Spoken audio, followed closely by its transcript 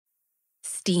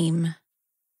steam.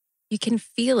 You can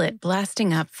feel it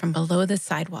blasting up from below the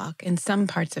sidewalk in some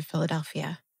parts of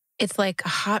Philadelphia. It's like a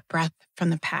hot breath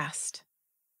from the past.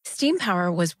 Steam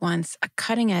power was once a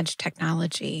cutting-edge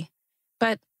technology,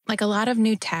 but like a lot of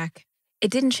new tech, it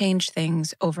didn't change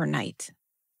things overnight.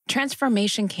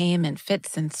 Transformation came in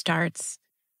fits and starts,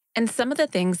 and some of the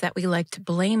things that we like to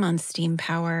blame on steam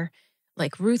power,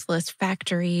 like ruthless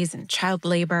factories and child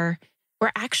labor,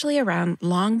 were actually around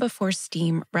long before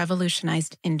steam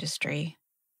revolutionized industry.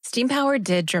 Steam power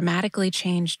did dramatically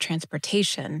change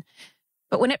transportation,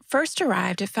 but when it first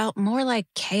arrived, it felt more like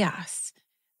chaos,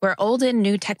 where old and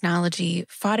new technology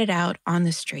fought it out on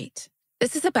the street.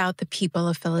 This is about the people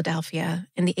of Philadelphia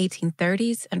in the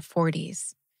 1830s and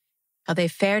 40s, how they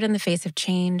fared in the face of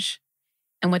change,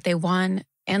 and what they won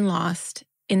and lost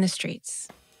in the streets.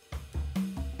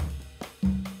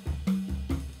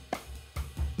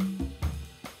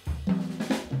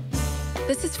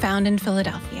 This is Found in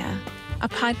Philadelphia, a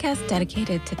podcast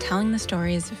dedicated to telling the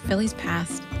stories of Philly's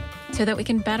past so that we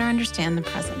can better understand the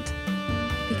present.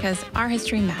 Because our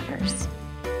history matters.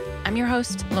 I'm your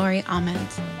host, Lori Almond.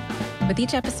 With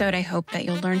each episode, I hope that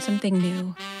you'll learn something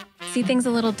new, see things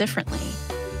a little differently,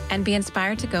 and be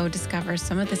inspired to go discover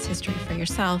some of this history for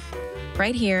yourself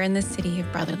right here in the city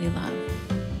of brotherly love.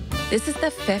 This is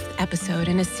the 5th episode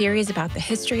in a series about the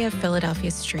history of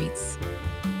Philadelphia's streets.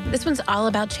 This one's all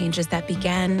about changes that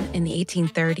began in the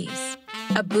 1830s.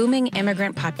 A booming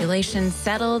immigrant population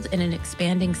settled in an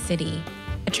expanding city,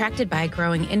 attracted by a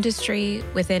growing industry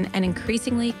within an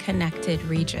increasingly connected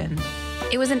region.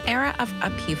 It was an era of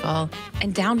upheaval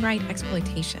and downright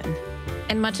exploitation,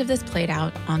 and much of this played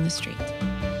out on the street.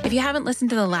 If you haven't listened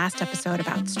to the last episode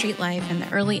about street life in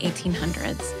the early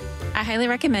 1800s, I highly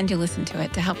recommend you listen to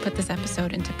it to help put this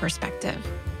episode into perspective.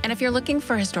 And if you're looking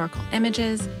for historical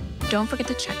images, don't forget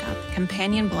to check out the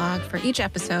companion blog for each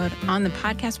episode on the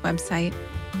podcast website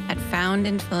at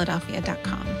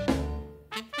foundinphiladelphia.com.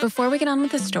 Before we get on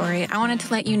with the story, I wanted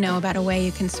to let you know about a way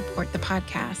you can support the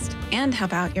podcast and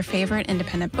help out your favorite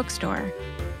independent bookstore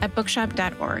at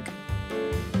bookshop.org.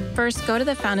 First, go to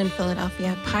the Found in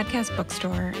Philadelphia podcast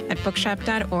bookstore at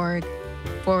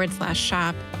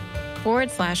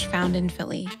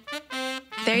bookshop.org/shop/foundinphilly.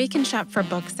 There you can shop for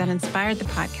books that inspired the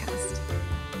podcast.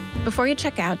 Before you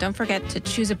check out, don't forget to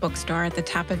choose a bookstore at the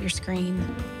top of your screen.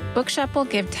 Bookshop will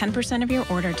give 10% of your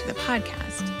order to the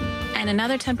podcast and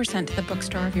another 10% to the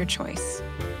bookstore of your choice.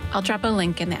 I'll drop a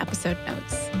link in the episode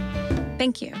notes.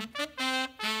 Thank you.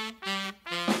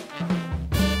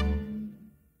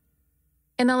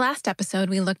 In the last episode,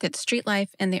 we looked at street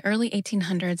life in the early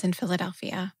 1800s in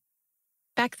Philadelphia.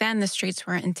 Back then, the streets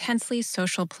were intensely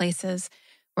social places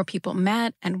where people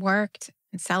met and worked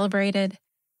and celebrated.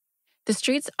 The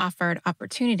streets offered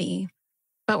opportunity,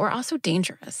 but were also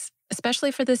dangerous,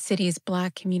 especially for the city's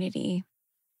Black community.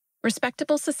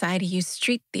 Respectable society used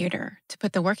street theater to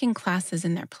put the working classes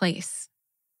in their place.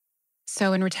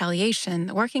 So in retaliation,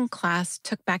 the working class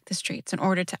took back the streets in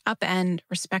order to upend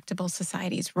respectable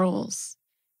society's rules.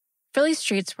 Philly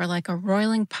streets were like a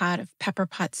roiling pot of pepper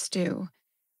pot stew,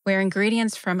 where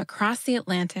ingredients from across the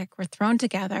Atlantic were thrown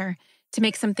together to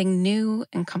make something new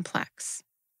and complex.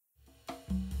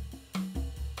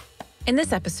 In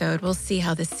this episode, we'll see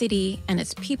how the city and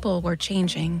its people were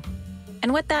changing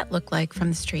and what that looked like from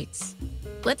the streets.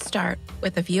 Let's start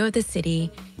with a view of the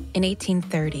city in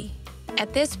 1830.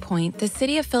 At this point, the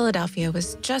city of Philadelphia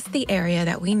was just the area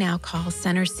that we now call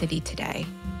Center City today,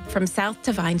 from South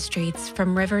to Vine Streets,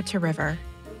 from river to river.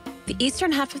 The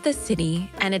eastern half of the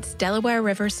city and its Delaware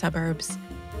River suburbs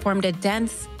formed a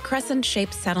dense,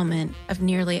 crescent-shaped settlement of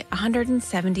nearly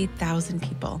 170,000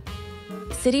 people.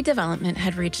 City development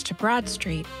had reached to Broad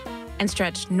Street and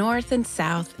stretched north and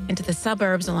south into the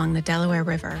suburbs along the Delaware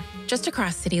River, just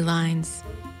across city lines,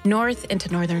 north into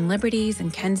Northern Liberties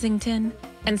and Kensington,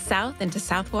 and south into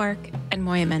Southwark and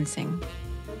Moyamensing.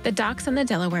 The docks on the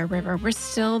Delaware River were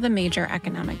still the major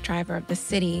economic driver of the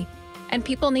city, and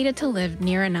people needed to live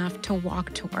near enough to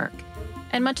walk to work,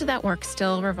 and much of that work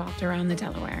still revolved around the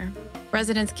Delaware.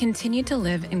 Residents continued to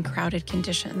live in crowded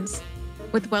conditions,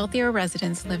 with wealthier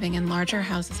residents living in larger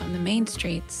houses on the main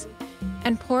streets,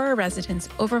 and poorer residents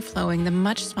overflowing the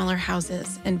much smaller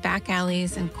houses in back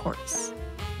alleys and courts.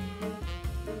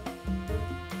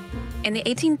 In the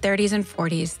 1830s and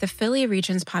 40s, the Philly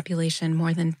region's population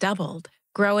more than doubled,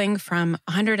 growing from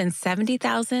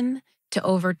 170,000 to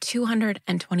over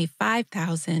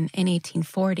 225,000 in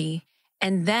 1840,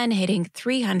 and then hitting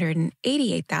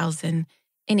 388,000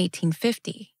 in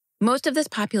 1850. Most of this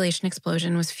population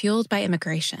explosion was fueled by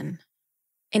immigration.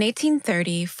 In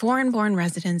 1830, foreign-born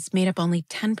residents made up only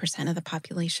 10% of the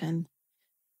population.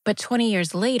 But 20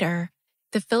 years later,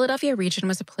 the Philadelphia region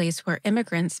was a place where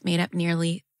immigrants made up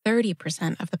nearly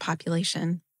 30% of the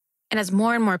population. And as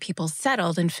more and more people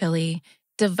settled in Philly,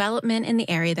 development in the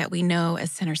area that we know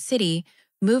as Center City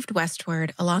moved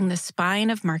westward along the spine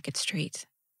of Market Street.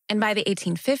 And by the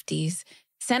 1850s,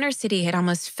 Center City had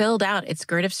almost filled out its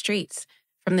grid of streets,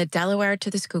 from the Delaware to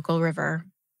the Schuylkill River.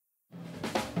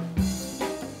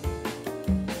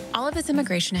 All of this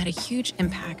immigration had a huge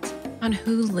impact on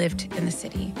who lived in the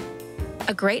city.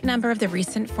 A great number of the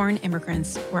recent foreign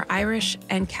immigrants were Irish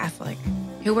and Catholic,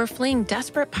 who were fleeing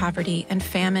desperate poverty and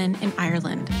famine in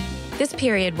Ireland. This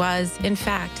period was, in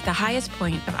fact, the highest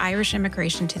point of Irish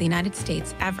immigration to the United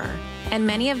States ever, and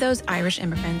many of those Irish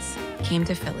immigrants came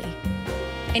to Philly.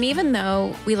 And even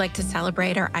though we like to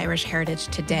celebrate our Irish heritage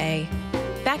today,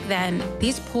 back then,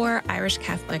 these poor Irish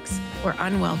Catholics were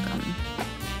unwelcome.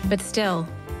 But still,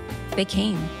 they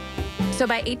came. So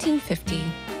by 1850,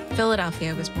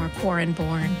 Philadelphia was more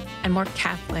foreign-born and more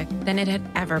Catholic than it had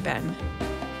ever been.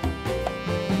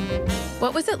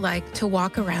 What was it like to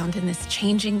walk around in this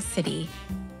changing city?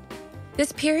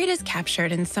 This period is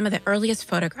captured in some of the earliest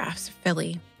photographs of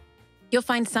Philly. You'll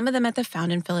find some of them at the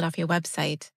Found in Philadelphia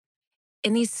website.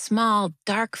 In these small,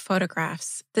 dark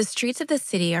photographs, the streets of the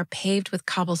city are paved with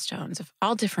cobblestones of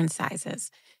all different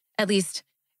sizes, at least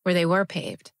where they were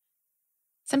paved.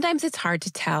 Sometimes it's hard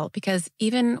to tell because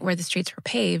even where the streets were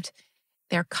paved,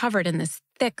 they're covered in this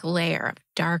thick layer of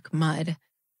dark mud.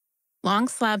 Long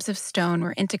slabs of stone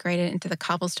were integrated into the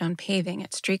cobblestone paving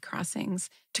at street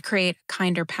crossings to create a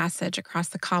kinder passage across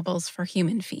the cobbles for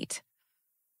human feet.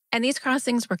 And these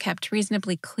crossings were kept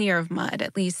reasonably clear of mud,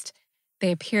 at least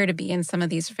they appear to be in some of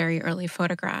these very early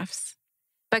photographs.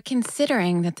 But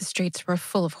considering that the streets were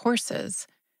full of horses,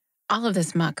 all of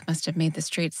this muck must have made the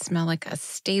streets smell like a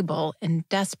stable in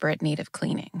desperate need of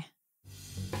cleaning.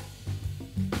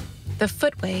 The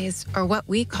footways, or what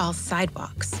we call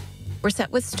sidewalks, were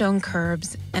set with stone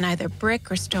curbs and either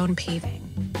brick or stone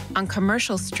paving. On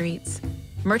commercial streets,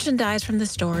 merchandise from the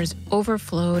stores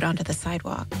overflowed onto the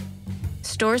sidewalk.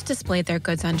 Stores displayed their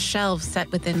goods on shelves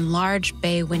set within large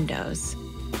bay windows.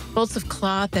 Bolts of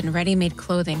cloth and ready-made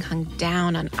clothing hung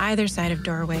down on either side of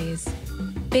doorways.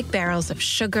 Big barrels of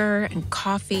sugar and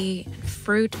coffee and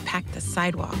fruit packed the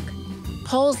sidewalk.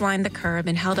 Poles lined the curb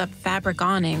and held up fabric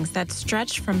awnings that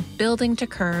stretched from building to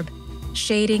curb,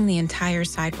 shading the entire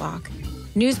sidewalk.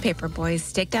 Newspaper boys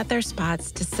staked out their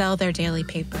spots to sell their daily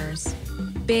papers.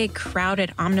 Big,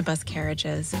 crowded omnibus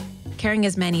carriages, carrying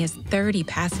as many as 30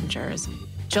 passengers,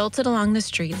 jolted along the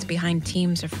streets behind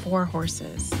teams of 4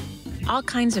 horses. All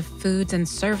kinds of foods and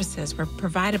services were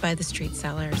provided by the street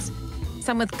sellers,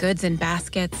 some with goods in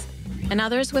baskets, and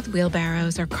others with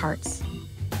wheelbarrows or carts.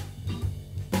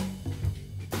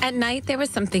 At night, there was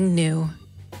something new.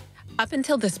 Up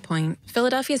until this point,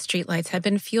 Philadelphia streetlights had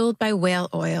been fueled by whale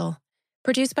oil,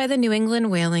 produced by the New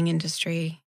England whaling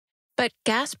industry. But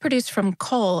gas produced from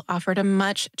coal offered a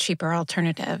much cheaper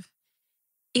alternative.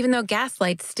 Even though gas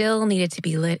lights still needed to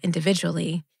be lit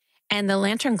individually, and the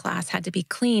lantern glass had to be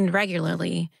cleaned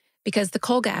regularly because the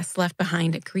coal gas left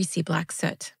behind a greasy black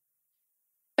soot.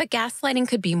 But gas lighting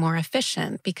could be more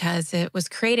efficient because it was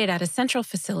created at a central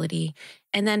facility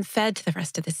and then fed to the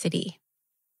rest of the city.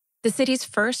 The city's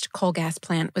first coal gas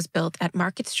plant was built at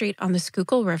Market Street on the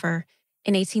Schuylkill River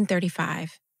in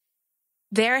 1835.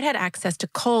 There it had access to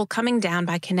coal coming down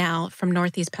by canal from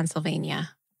northeast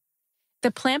Pennsylvania.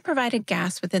 The plant provided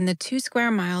gas within the 2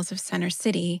 square miles of Center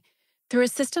City through a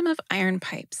system of iron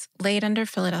pipes laid under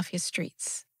Philadelphia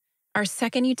streets. Our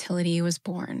second utility was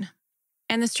born,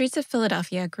 and the streets of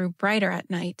Philadelphia grew brighter at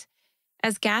night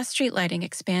as gas street lighting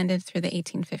expanded through the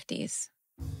 1850s.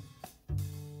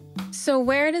 So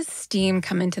where does steam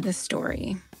come into this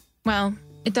story? Well,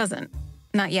 it doesn't.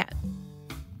 Not yet.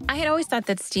 I had always thought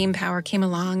that steam power came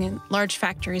along and large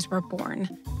factories were born,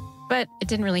 but it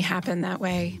didn't really happen that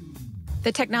way.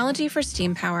 The technology for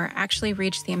steam power actually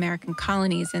reached the American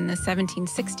colonies in the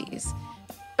 1760s,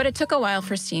 but it took a while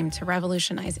for steam to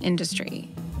revolutionize industry.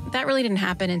 That really didn't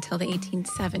happen until the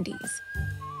 1870s.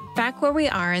 Back where we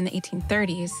are in the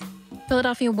 1830s,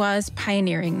 Philadelphia was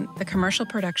pioneering the commercial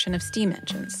production of steam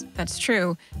engines. That's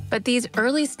true, but these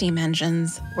early steam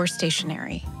engines were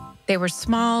stationary. They were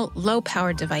small,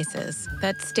 low-powered devices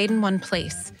that stayed in one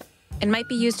place and might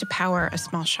be used to power a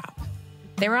small shop.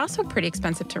 They were also pretty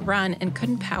expensive to run and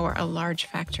couldn't power a large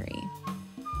factory.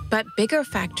 But bigger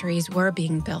factories were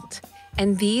being built,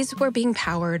 and these were being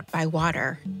powered by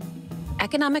water.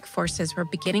 Economic forces were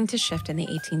beginning to shift in the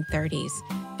 1830s.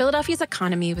 Philadelphia's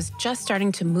economy was just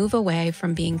starting to move away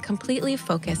from being completely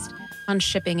focused on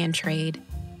shipping and trade.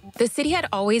 The city had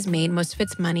always made most of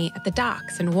its money at the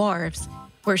docks and wharves,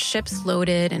 where ships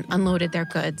loaded and unloaded their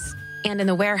goods, and in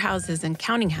the warehouses and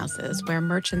counting houses where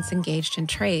merchants engaged in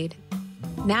trade.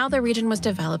 Now the region was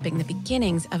developing the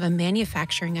beginnings of a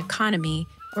manufacturing economy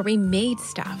where we made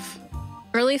stuff.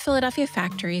 Early Philadelphia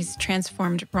factories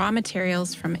transformed raw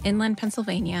materials from inland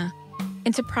Pennsylvania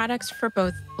into products for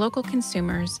both local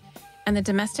consumers and the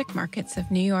domestic markets of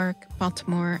New York,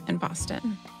 Baltimore, and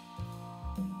Boston.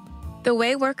 The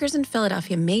way workers in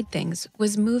Philadelphia made things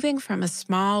was moving from a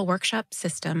small workshop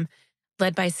system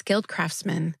led by skilled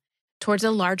craftsmen towards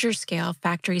a larger-scale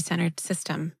factory-centered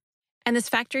system. And this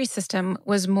factory system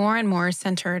was more and more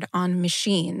centered on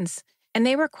machines, and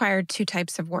they required two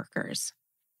types of workers.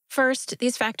 First,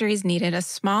 these factories needed a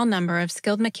small number of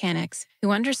skilled mechanics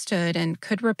who understood and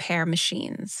could repair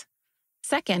machines.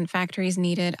 Second, factories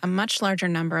needed a much larger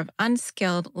number of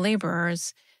unskilled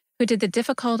laborers who did the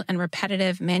difficult and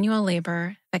repetitive manual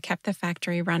labor that kept the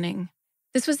factory running.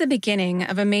 This was the beginning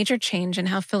of a major change in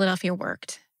how Philadelphia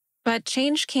worked. But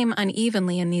change came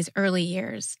unevenly in these early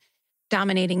years,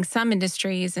 dominating some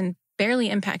industries and barely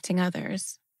impacting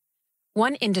others.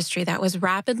 One industry that was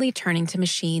rapidly turning to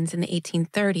machines in the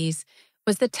 1830s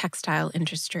was the textile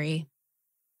industry.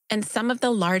 And some of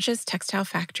the largest textile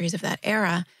factories of that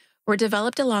era were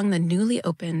developed along the newly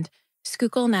opened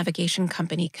Schuylkill Navigation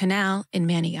Company Canal in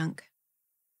Manayunk.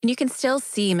 And you can still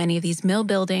see many of these mill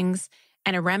buildings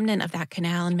and a remnant of that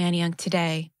canal in Manayunk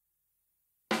today.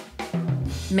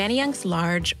 Manayunk's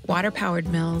large, water-powered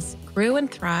mills grew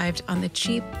and thrived on the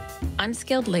cheap,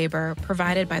 unskilled labor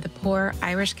provided by the poor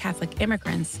Irish Catholic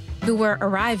immigrants who were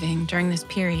arriving during this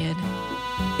period.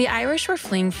 The Irish were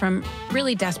fleeing from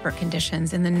really desperate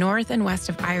conditions in the north and west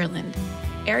of Ireland,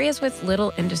 areas with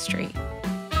little industry.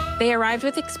 They arrived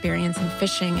with experience in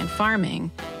fishing and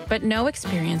farming, but no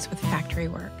experience with factory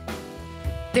work.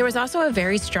 There was also a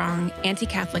very strong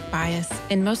anti-Catholic bias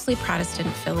in mostly Protestant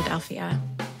Philadelphia.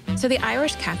 So the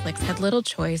Irish Catholics had little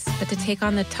choice but to take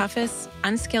on the toughest,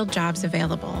 unskilled jobs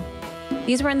available.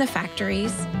 These were in the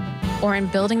factories or in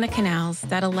building the canals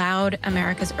that allowed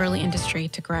America's early industry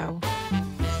to grow.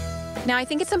 Now, I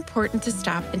think it's important to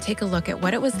stop and take a look at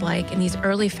what it was like in these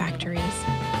early factories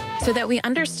so that we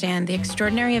understand the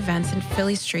extraordinary events in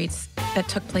Philly streets that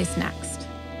took place next.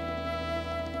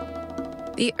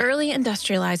 The early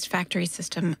industrialized factory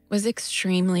system was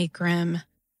extremely grim.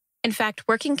 In fact,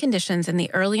 working conditions in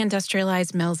the early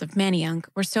industrialized mills of Manayunk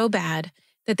were so bad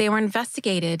that they were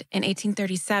investigated in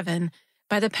 1837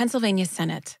 by the Pennsylvania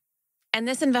Senate. And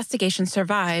this investigation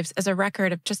survives as a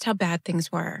record of just how bad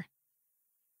things were.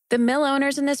 The mill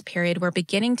owners in this period were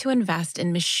beginning to invest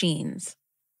in machines,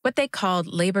 what they called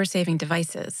labor-saving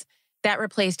devices, that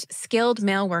replaced skilled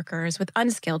male workers with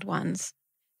unskilled ones,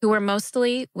 who were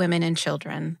mostly women and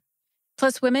children.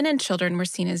 Plus, women and children were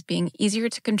seen as being easier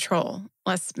to control,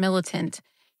 less militant,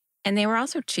 and they were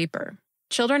also cheaper.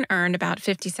 Children earned about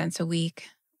 50 cents a week,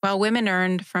 while women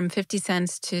earned from 50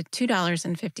 cents to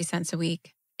 $2.50 a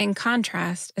week. In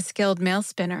contrast, a skilled male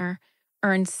spinner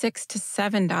earned $6 to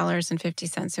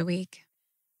 $7.50 a week.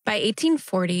 By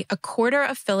 1840, a quarter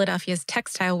of Philadelphia's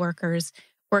textile workers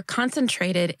were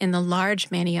concentrated in the large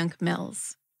Manayunk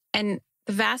mills. And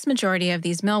the vast majority of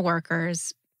these mill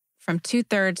workers, from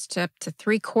 2/3 to up to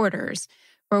 3/4,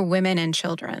 were women and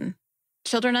children.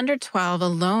 Children under 12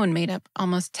 alone made up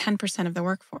almost 10% of the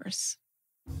workforce.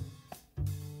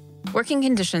 Working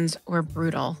conditions were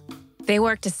brutal. They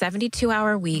worked a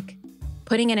 72-hour week,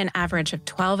 putting in an average of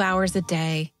 12 hours a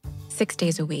day, 6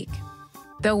 days a week.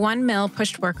 Though one mill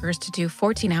pushed workers to do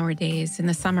 14-hour days in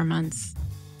the summer months.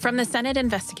 From the Senate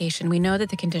investigation, we know that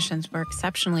the conditions were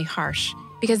exceptionally harsh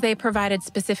because they provided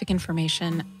specific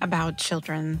information about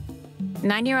children.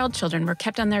 9-year-old children were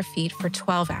kept on their feet for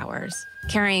 12 hours,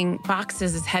 carrying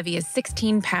boxes as heavy as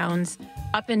 16 pounds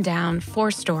up and down 4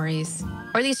 stories.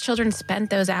 Or these children spent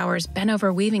those hours bent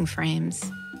over weaving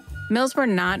frames. Mills were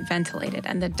not ventilated,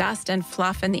 and the dust and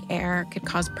fluff in the air could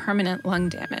cause permanent lung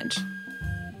damage.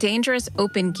 Dangerous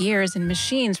open gears and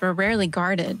machines were rarely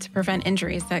guarded to prevent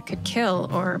injuries that could kill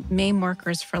or maim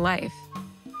workers for life.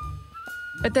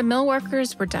 But the mill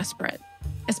workers were desperate,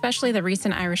 especially the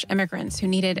recent Irish immigrants who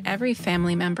needed every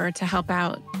family member to help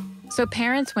out. So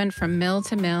parents went from mill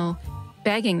to mill,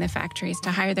 begging the factories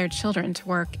to hire their children to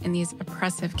work in these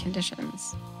oppressive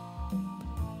conditions.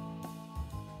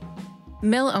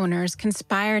 Mill owners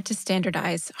conspired to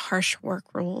standardize harsh work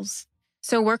rules,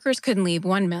 so workers couldn't leave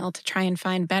one mill to try and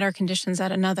find better conditions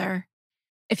at another.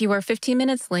 If you were 15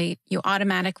 minutes late, you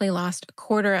automatically lost a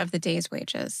quarter of the day's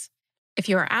wages. If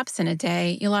you were absent a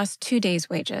day, you lost 2 days'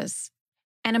 wages.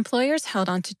 And employers held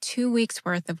on to 2 weeks'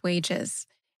 worth of wages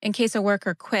in case a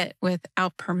worker quit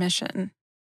without permission.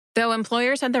 though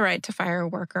employers had the right to fire a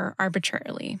worker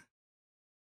arbitrarily.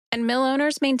 And mill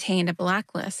owners maintained a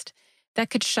blacklist that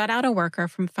could shut out a worker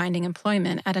from finding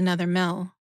employment at another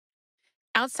mill.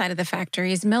 Outside of the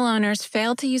factories, mill owners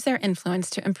failed to use their influence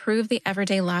to improve the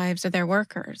everyday lives of their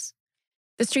workers.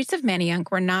 The streets of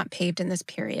Manayunk were not paved in this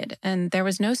period, and there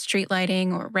was no street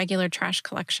lighting or regular trash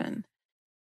collection.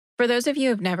 For those of you who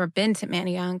have never been to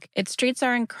Manayunk, its streets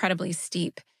are incredibly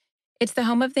steep. It's the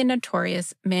home of the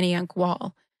notorious Manayunk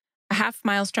Wall, a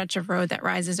half-mile stretch of road that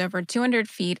rises over 200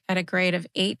 feet at a grade of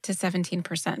 8 to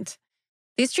 17%.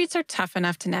 These streets are tough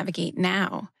enough to navigate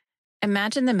now.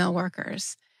 Imagine the mill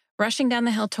workers rushing down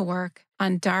the hill to work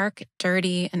on dark,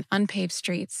 dirty, and unpaved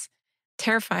streets,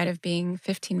 terrified of being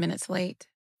 15 minutes late.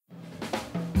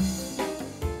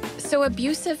 So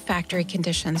abusive factory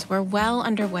conditions were well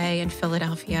underway in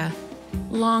Philadelphia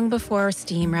long before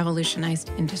steam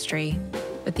revolutionized industry.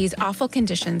 But these awful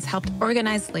conditions helped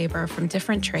organize labor from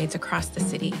different trades across the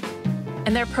city,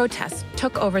 and their protests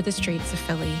took over the streets of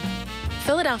Philly.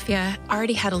 Philadelphia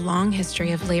already had a long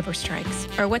history of labor strikes,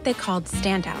 or what they called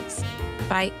standouts,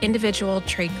 by individual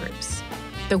trade groups.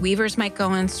 The weavers might go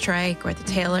on strike, or the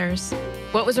tailors.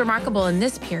 What was remarkable in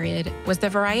this period was the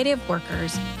variety of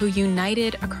workers who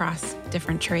united across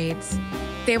different trades.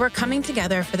 They were coming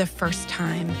together for the first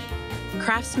time.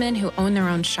 Craftsmen who owned their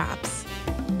own shops,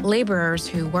 laborers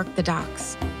who worked the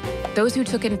docks, those who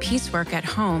took in piecework at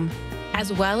home,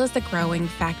 as well as the growing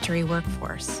factory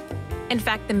workforce. In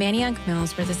fact, the Manayunk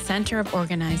Mills were the center of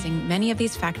organizing many of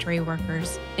these factory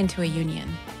workers into a union.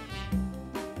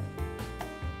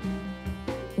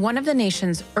 One of the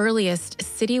nation's earliest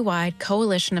citywide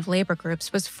coalition of labor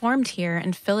groups was formed here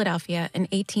in Philadelphia in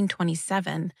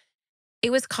 1827. It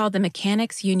was called the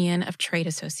Mechanics' Union of Trade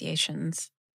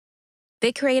Associations.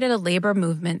 They created a labor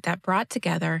movement that brought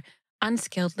together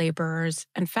unskilled laborers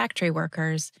and factory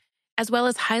workers, as well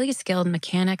as highly skilled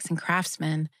mechanics and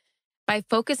craftsmen, by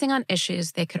focusing on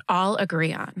issues they could all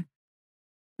agree on.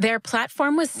 Their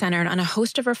platform was centered on a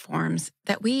host of reforms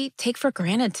that we take for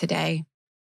granted today.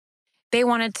 They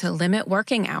wanted to limit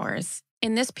working hours.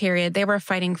 In this period, they were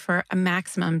fighting for a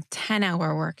maximum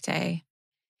 10-hour workday.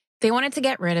 They wanted to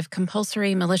get rid of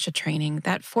compulsory militia training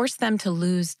that forced them to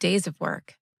lose days of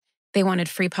work. They wanted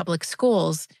free public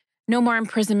schools, no more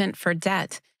imprisonment for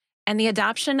debt, and the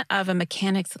adoption of a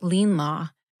mechanics' lien law,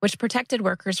 which protected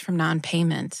workers from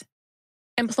non-payment.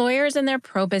 Employers and their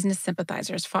pro-business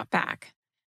sympathizers fought back.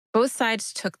 Both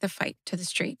sides took the fight to the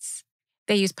streets.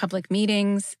 They used public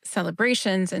meetings,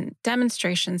 celebrations, and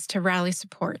demonstrations to rally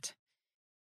support.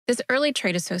 This early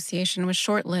trade association was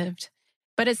short-lived,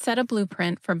 but it set a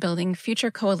blueprint for building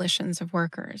future coalitions of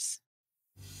workers.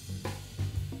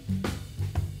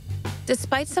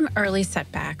 Despite some early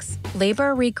setbacks,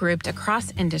 labor regrouped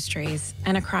across industries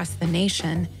and across the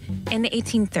nation in the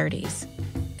 1830s.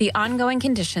 The ongoing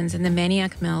conditions in the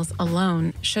Manayunk Mills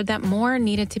alone showed that more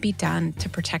needed to be done to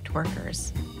protect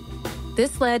workers.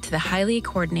 This led to the highly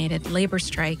coordinated labor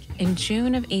strike in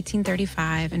June of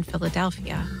 1835 in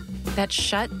Philadelphia that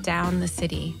shut down the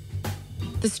city.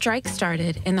 The strike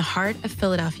started in the heart of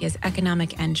Philadelphia's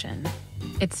economic engine,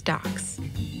 its docks.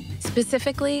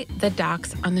 Specifically, the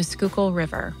docks on the Schuylkill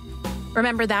River.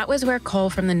 Remember, that was where coal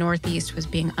from the Northeast was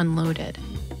being unloaded.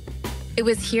 It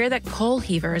was here that coal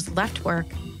heavers left work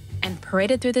and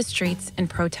paraded through the streets in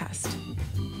protest.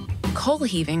 Coal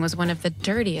heaving was one of the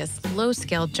dirtiest,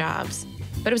 low-skilled jobs,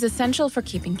 but it was essential for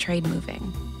keeping trade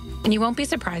moving. And you won't be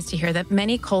surprised to hear that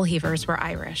many coal heavers were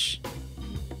Irish.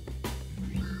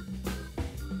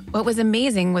 What was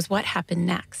amazing was what happened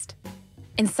next.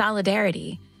 In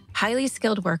solidarity, highly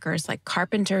skilled workers like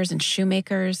carpenters and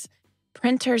shoemakers,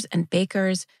 printers and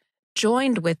bakers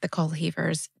joined with the coal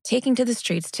heavers, taking to the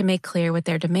streets to make clear what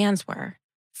their demands were.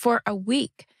 For a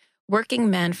week, working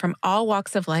men from all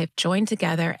walks of life joined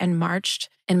together and marched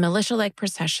in militia-like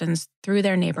processions through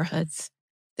their neighborhoods.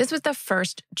 This was the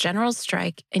first general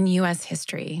strike in U.S.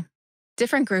 history.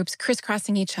 Different groups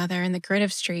crisscrossing each other in the grid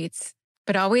of streets,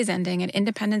 but always ending at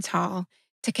Independence Hall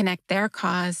to connect their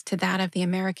cause to that of the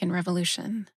American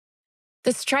Revolution.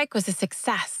 The strike was a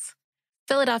success.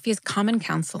 Philadelphia's Common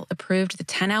Council approved the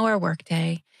 10-hour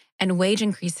workday and wage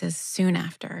increases soon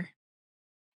after.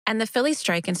 And the Philly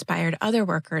strike inspired other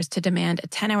workers to demand a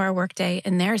 10-hour workday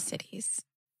in their cities.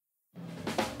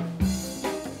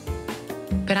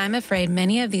 But I'm afraid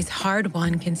many of these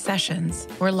hard-won concessions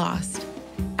were lost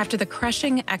after the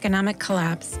crushing economic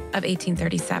collapse of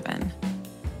 1837.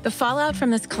 The fallout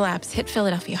from this collapse hit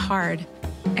Philadelphia hard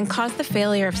and caused the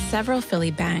failure of several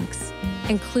Philly banks,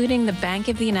 including the Bank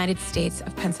of the United States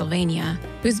of Pennsylvania,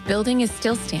 whose building is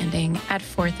still standing at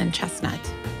 4th and Chestnut.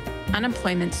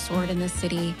 Unemployment soared in the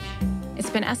city, it's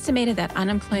been estimated that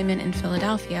unemployment in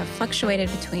Philadelphia fluctuated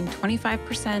between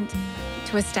 25%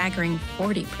 to a staggering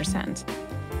 40%.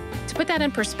 To put that in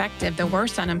perspective, the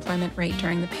worst unemployment rate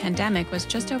during the pandemic was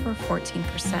just over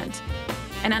 14%,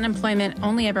 and unemployment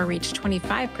only ever reached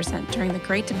 25% during the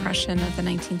Great Depression of the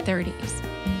 1930s.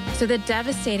 So the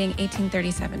devastating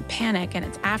 1837 panic and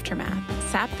its aftermath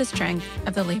sapped the strength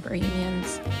of the labor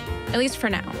unions, at least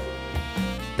for now.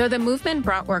 Though the movement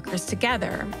brought workers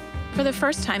together, for the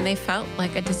first time they felt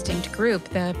like a distinct group,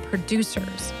 the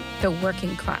producers, the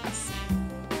working class.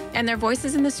 And their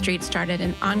voices in the street started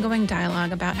an ongoing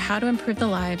dialogue about how to improve the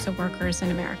lives of workers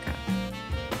in America.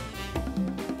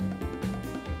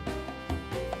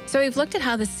 So we've looked at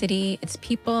how the city, its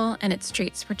people, and its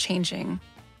streets were changing.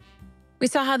 We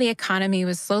saw how the economy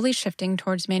was slowly shifting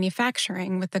towards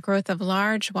manufacturing with the growth of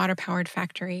large water-powered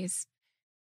factories.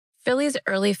 Philly's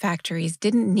early factories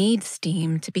didn't need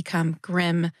steam to become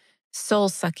grim,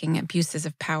 soul-sucking abuses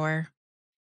of power.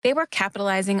 They were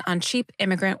capitalizing on cheap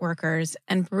immigrant workers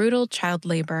and brutal child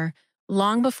labor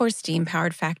long before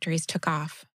steam-powered factories took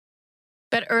off.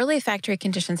 But early factory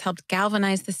conditions helped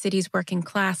galvanize the city's working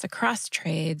class across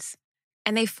trades,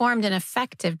 and they formed an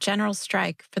effective general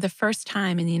strike for the first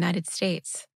time in the United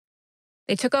States.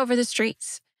 They took over the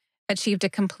streets, achieved a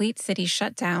complete city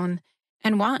shutdown,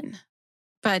 and won.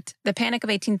 But the Panic of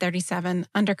 1837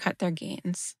 undercut their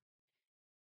gains.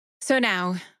 So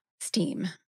now, steam.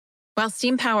 While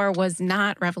steam power was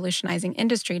not revolutionizing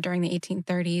industry during the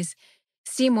 1830s,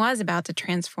 steam was about to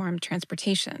transform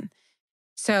transportation.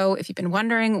 So if you've been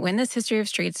wondering when this history of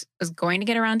streets was going to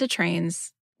get around to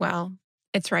trains, well,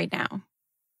 it's right now.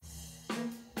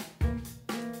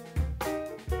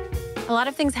 A lot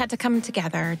of things had to come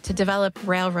together to develop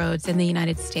railroads in the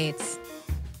United States.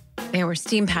 There were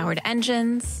steam-powered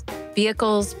engines,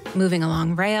 vehicles moving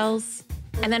along rails,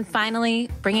 and then finally,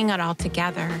 bringing it all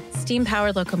together,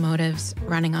 steam-powered locomotives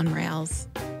running on rails.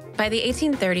 By the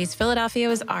 1830s, Philadelphia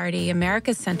was already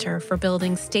America's center for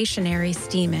building stationary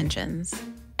steam engines.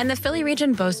 And the Philly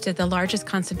region boasted the largest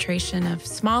concentration of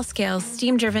small-scale,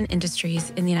 steam-driven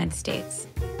industries in the United States.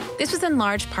 This was in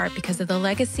large part because of the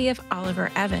legacy of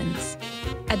Oliver Evans,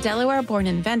 a Delaware-born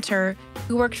inventor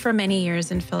who worked for many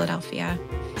years in Philadelphia.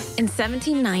 In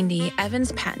 1790,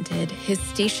 Evans patented his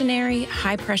stationary,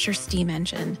 high-pressure steam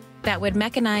engine that would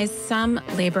mechanize some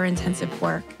labor-intensive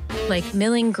work, like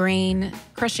milling grain,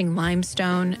 crushing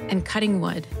limestone, and cutting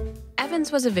wood.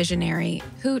 Evans was a visionary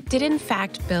who did in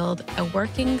fact build a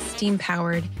working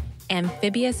steam-powered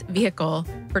amphibious vehicle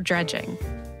for dredging.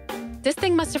 This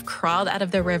thing must have crawled out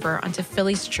of the river onto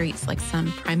Philly streets like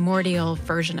some primordial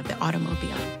version of the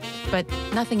automobile, but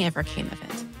nothing ever came of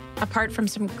it, apart from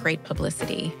some great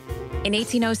publicity. In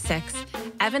 1806,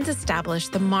 Evans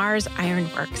established the Mars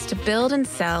Iron Works to build and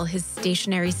sell his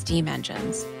stationary steam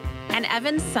engines. And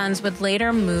Evans' sons would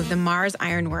later move the Mars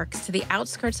Iron Works to the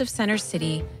outskirts of Center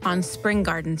City on Spring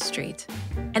Garden Street.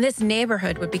 And this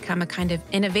neighborhood would become a kind of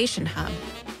innovation hub,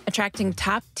 attracting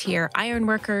top-tier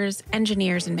ironworkers,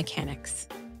 engineers, and mechanics.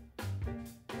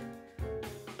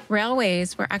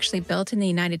 Railways were actually built in the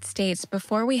United States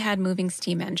before we had moving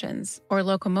steam engines or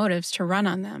locomotives to run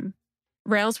on them.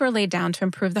 Rails were laid down to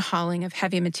improve the hauling of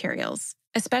heavy materials,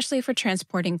 especially for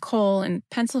transporting coal in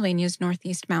Pennsylvania's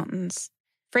Northeast mountains.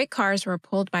 Freight cars were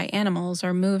pulled by animals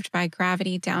or moved by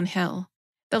gravity downhill.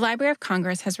 The Library of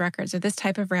Congress has records of this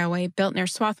type of railway built near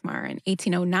Swarthmore in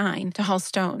 1809 to haul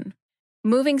stone.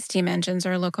 Moving steam engines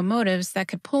or locomotives that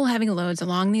could pull heavy loads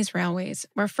along these railways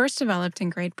were first developed in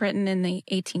Great Britain in the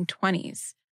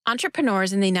 1820s.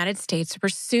 Entrepreneurs in the United States were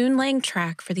soon laying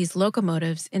track for these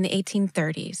locomotives in the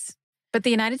 1830s. But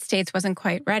the United States wasn't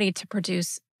quite ready to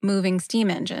produce moving steam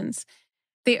engines.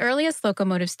 The earliest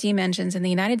locomotive steam engines in the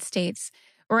United States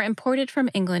were imported from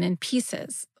England in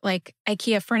pieces, like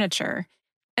IKEA furniture,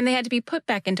 and they had to be put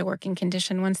back into working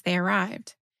condition once they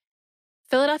arrived.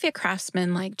 Philadelphia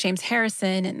craftsmen like James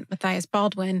Harrison and Matthias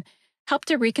Baldwin helped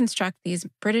to reconstruct these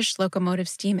British locomotive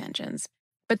steam engines,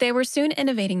 but they were soon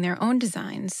innovating their own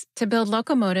designs to build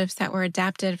locomotives that were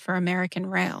adapted for American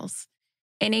rails.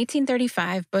 In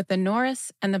 1835, both the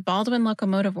Norris and the Baldwin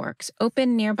Locomotive Works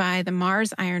opened nearby the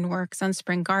Mars Iron Works on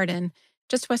Spring Garden,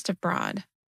 just west of Broad.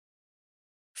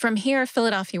 From here,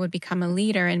 Philadelphia would become a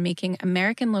leader in making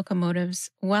American locomotives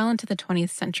well into the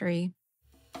 20th century.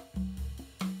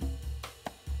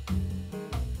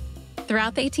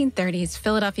 Throughout the 1830s,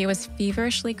 Philadelphia was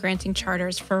feverishly granting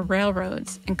charters for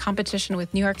railroads in competition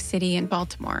with New York City and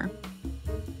Baltimore.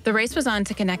 The race was on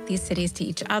to connect these cities to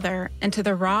each other and to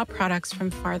the raw products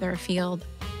from farther afield.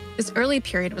 This early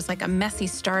period was like a messy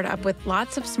startup with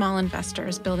lots of small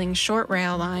investors building short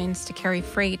rail lines to carry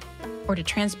freight or to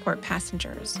transport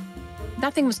passengers.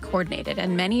 nothing was coordinated,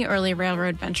 and many early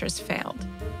railroad ventures failed.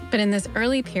 But in this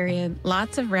early period,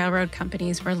 lots of railroad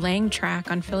companies were laying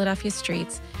track on Philadelphia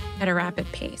streets at a rapid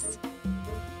pace.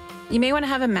 You may want to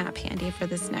have a map handy for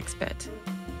this next bit.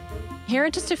 Here are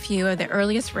just a few of the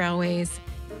earliest railways,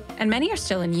 and many are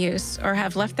still in use or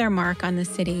have left their mark on the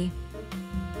city.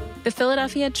 The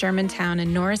Philadelphia, Germantown,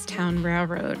 and Norristown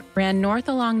Railroad ran north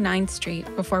along 9th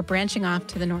Street before branching off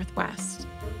to the northwest.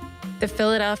 The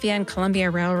Philadelphia and Columbia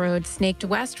Railroad snaked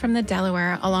west from the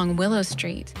Delaware along Willow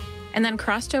Street and then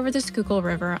crossed over the Schuylkill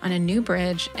River on a new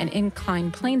bridge and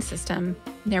inclined plane system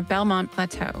near Belmont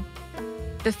Plateau.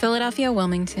 The Philadelphia,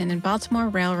 Wilmington, and Baltimore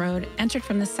Railroad entered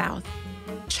from the south,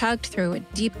 chugged through a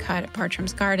deep cut at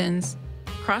Bartram's Gardens,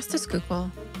 crossed the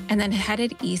Schuylkill, and then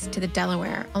headed east to the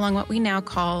Delaware along what we now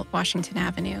call Washington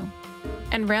Avenue.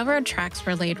 And railroad tracks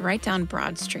were laid right down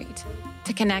Broad Street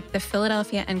to connect the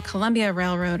Philadelphia and Columbia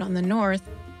Railroad on the north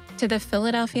to the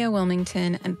Philadelphia,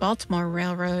 Wilmington, and Baltimore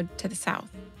Railroad to the south.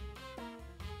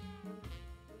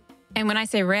 And when I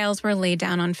say rails were laid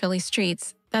down on Philly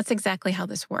streets, that's exactly how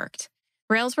this worked.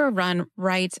 Rails were run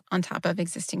right on top of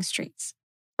existing streets.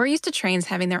 We're used to trains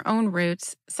having their own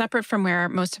routes, separate from where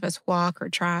most of us walk or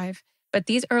drive, but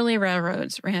these early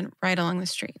railroads ran right along the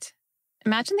street.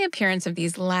 Imagine the appearance of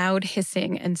these loud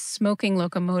hissing and smoking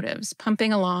locomotives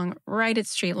pumping along right at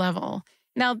street level.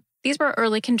 Now, these were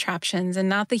early contraptions and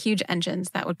not the huge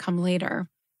engines that would come later.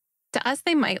 To us,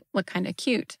 they might look kind of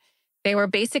cute. They were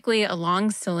basically a long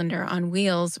cylinder on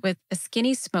wheels with a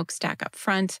skinny smokestack up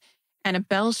front and a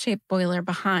bell-shaped boiler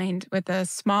behind with a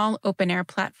small open-air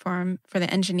platform for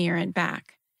the engineer in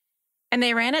back. And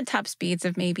they ran at top speeds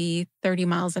of maybe 30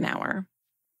 miles an hour.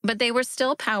 But they were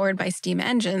still powered by steam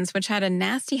engines, which had a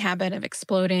nasty habit of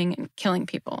exploding and killing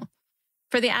people.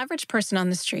 For the average person on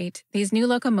the street, these new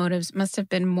locomotives must have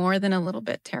been more than a little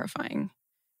bit terrifying.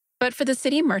 But for the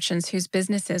city merchants whose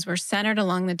businesses were centered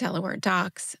along the Delaware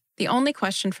docks, the only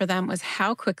question for them was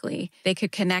how quickly they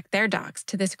could connect their docks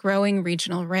to this growing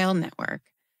regional rail network.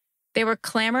 They were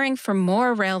clamoring for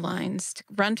more rail lines to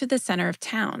run through the center of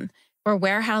town, where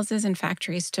warehouses and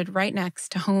factories stood right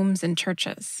next to homes and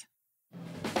churches.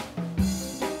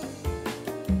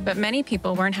 But many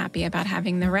people weren't happy about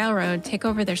having the railroad take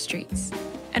over their streets,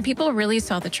 and people really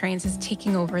saw the trains as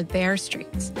taking over their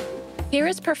streets. Here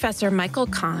is Professor Michael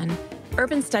Kahn,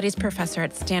 urban studies professor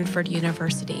at Stanford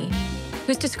University,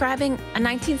 who's describing a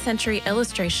 19th century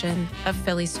illustration of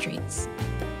Philly streets.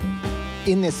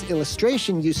 In this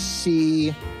illustration, you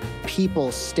see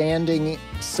people standing,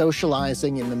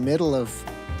 socializing in the middle of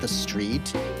the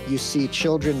street. You see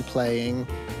children playing.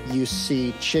 You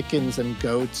see chickens and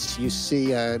goats. You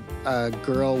see a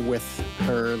girl with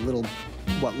her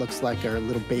what looks like her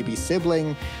little baby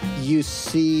sibling. You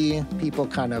see people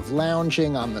kind of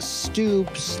lounging on the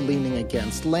stoops, leaning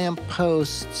against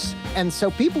lampposts. And so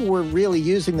people were really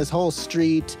using this whole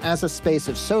street as a space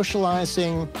of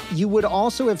socializing. You would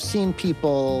also have seen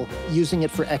people using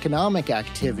it for economic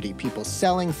activity, people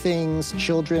selling things,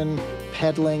 children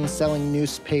peddling, selling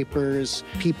newspapers,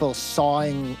 people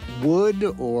sawing wood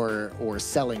or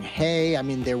selling hay. I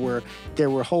mean, there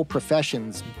were whole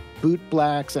professions, boot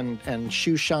blacks and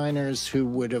shoe shiners who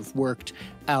would have worked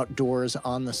outdoors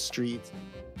on the street.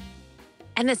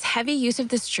 And this heavy use of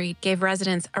the street gave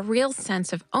residents a real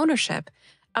sense of ownership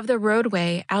of the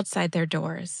roadway outside their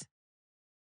doors.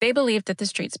 They believed that the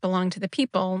streets belonged to the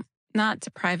people, not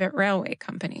to private railway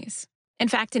companies. In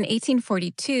fact, in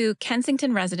 1842,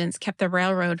 Kensington residents kept the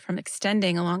railroad from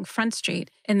extending along Front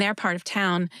Street in their part of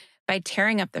town by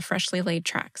tearing up the freshly laid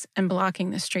tracks and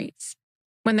blocking the streets.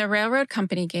 When the railroad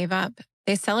company gave up,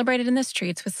 they celebrated in the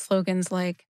streets with slogans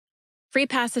like, "Free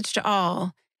passage to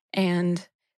all," and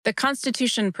 "The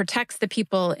Constitution protects the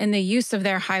people in the use of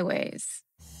their highways."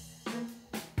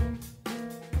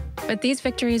 But these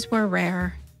victories were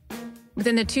rare.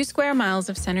 Within the 2 square miles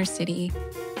of Center City,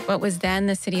 what was then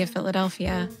the city of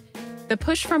Philadelphia, the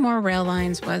push for more rail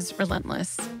lines was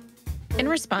relentless. In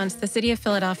response, the city of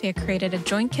Philadelphia created a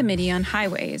joint committee on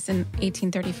highways in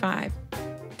 1835.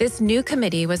 This new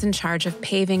committee was in charge of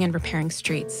paving and repairing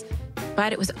streets,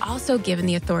 but it was also given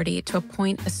the authority to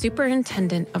appoint a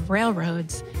superintendent of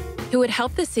railroads who would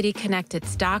help the city connect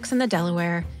its docks in the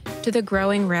Delaware to the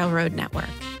growing railroad network.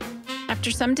 After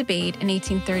some debate in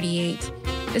 1838,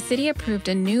 the city approved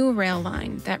a new rail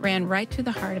line that ran right through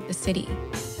the heart of the city.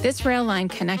 This rail line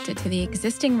connected to the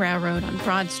existing railroad on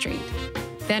Broad Street,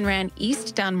 then ran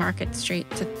east down Market Street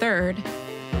to 3rd,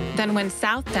 then went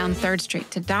south down 3rd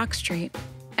Street to Dock Street,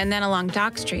 and then along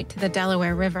Dock Street to the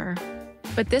Delaware River.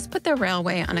 But this put the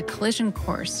railway on a collision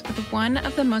course with one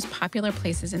of the most popular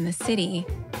places in the city,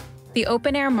 the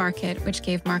open-air market, which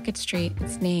gave Market Street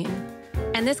its name.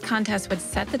 And this contest would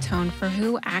set the tone for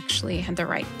who actually had the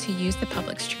right to use the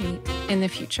public street in the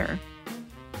future.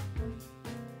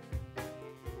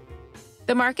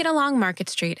 The market along Market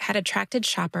Street had attracted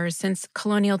shoppers since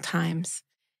colonial times.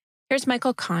 Here's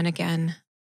Michael Kahn again.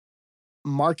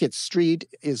 Market Street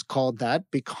is called that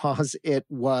because it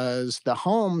was the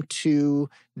home to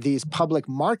these public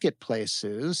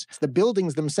marketplaces. The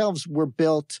buildings themselves were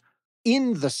built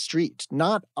in the street,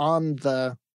 not on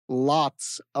the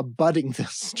lots abutting the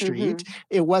street. Mm-hmm.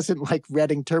 It wasn't like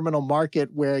Reading Terminal Market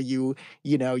where you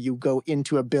go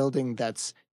into a building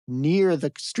that's near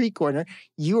the street corner.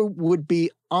 You would be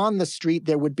on the street.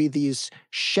 There would be these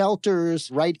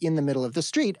shelters right in the middle of the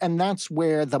street, and that's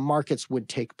where the markets would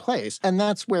take place. And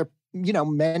that's where,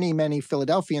 many, many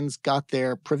Philadelphians got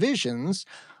their provisions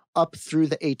up through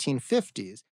the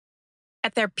 1850s.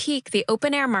 At their peak, the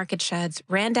open-air market sheds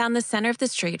ran down the center of the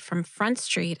street from Front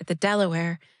Street at the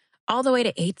Delaware all the way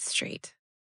to 8th Street.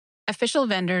 Official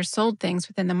vendors sold things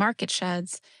within the market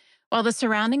sheds, while the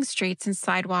surrounding streets and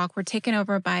sidewalk were taken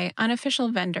over by unofficial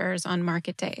vendors on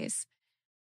market days.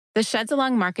 The sheds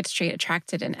along Market Street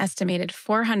attracted an estimated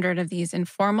 400 of these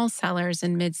informal sellers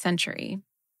in mid-century.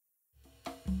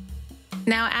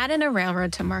 Now add in a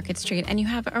railroad to Market Street and you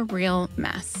have a real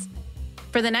mess.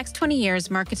 For the next 20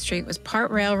 years, Market Street was part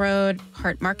railroad,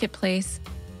 part marketplace,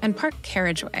 and part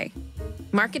carriageway.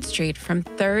 Market Street, from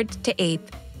 3rd to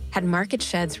 8th, had market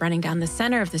sheds running down the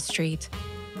center of the street,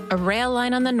 a rail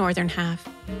line on the northern half,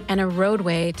 and a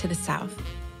roadway to the south.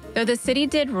 Though the city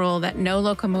did rule that no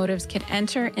locomotives could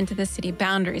enter into the city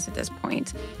boundaries at this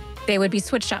point, they would be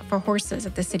switched out for horses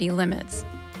at the city limits.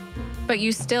 But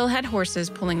you still had horses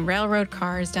pulling railroad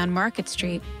cars down Market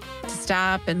Street to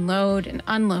stop and load and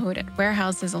unload at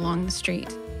warehouses along the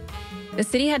street. The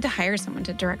city had to hire someone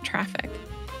to direct traffic.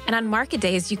 And on market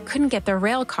days, you couldn't get the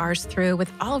rail cars through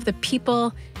with all of the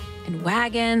people and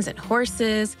wagons and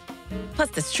horses, plus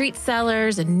the street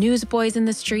sellers and newsboys in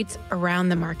the streets around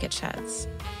the market sheds.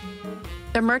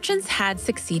 The merchants had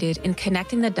succeeded in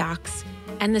connecting the docks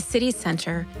and the city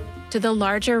center to the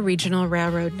larger regional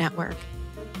railroad network,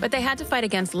 but they had to fight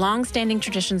against long-standing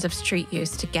traditions of street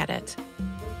use to get it.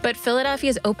 But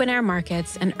Philadelphia's open-air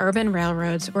markets and urban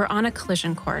railroads were on a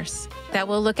collision course that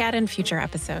we'll look at in future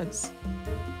episodes.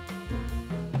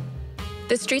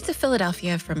 The streets of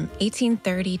Philadelphia from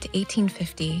 1830 to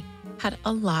 1850 had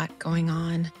a lot going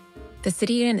on. The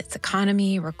city and its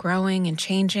economy were growing and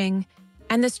changing,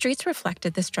 and the streets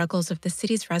reflected the struggles of the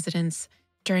city's residents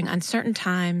during uncertain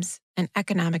times and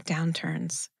economic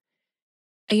downturns.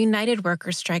 A united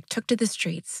workers' strike took to the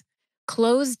streets,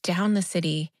 closed down the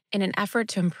city in an effort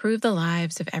to improve the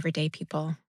lives of everyday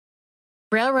people.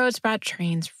 Railroads brought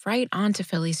trains right onto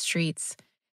Philly's streets,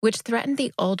 which threatened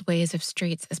the old ways of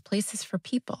streets as places for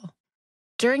people.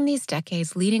 During these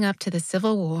decades leading up to the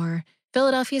Civil War,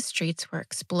 Philadelphia's streets were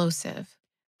explosive.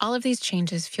 All of these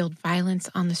changes fueled violence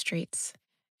on the streets,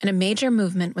 and a major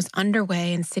movement was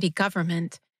underway in city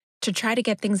government to try to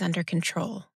get things under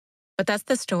control. But that's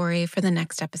the story for the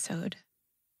next episode.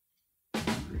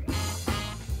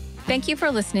 Thank you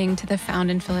for listening to the Found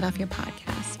in Philadelphia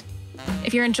podcast.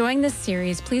 If you're enjoying this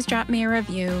series, please drop me a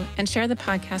review and share the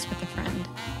podcast with a friend.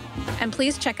 And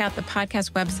please check out the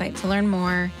podcast website to learn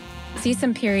more, see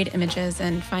some period images,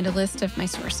 and find a list of my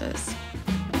sources.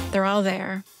 They're all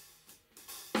there.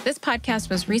 This podcast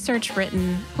was researched,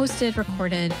 written, hosted,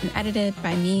 recorded, and edited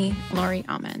by me, Laurie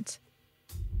Ament.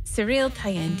 Cyril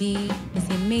Tayendi is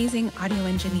the amazing audio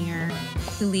engineer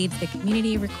who leads the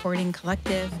Community Recording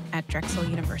Collective at Drexel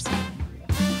University.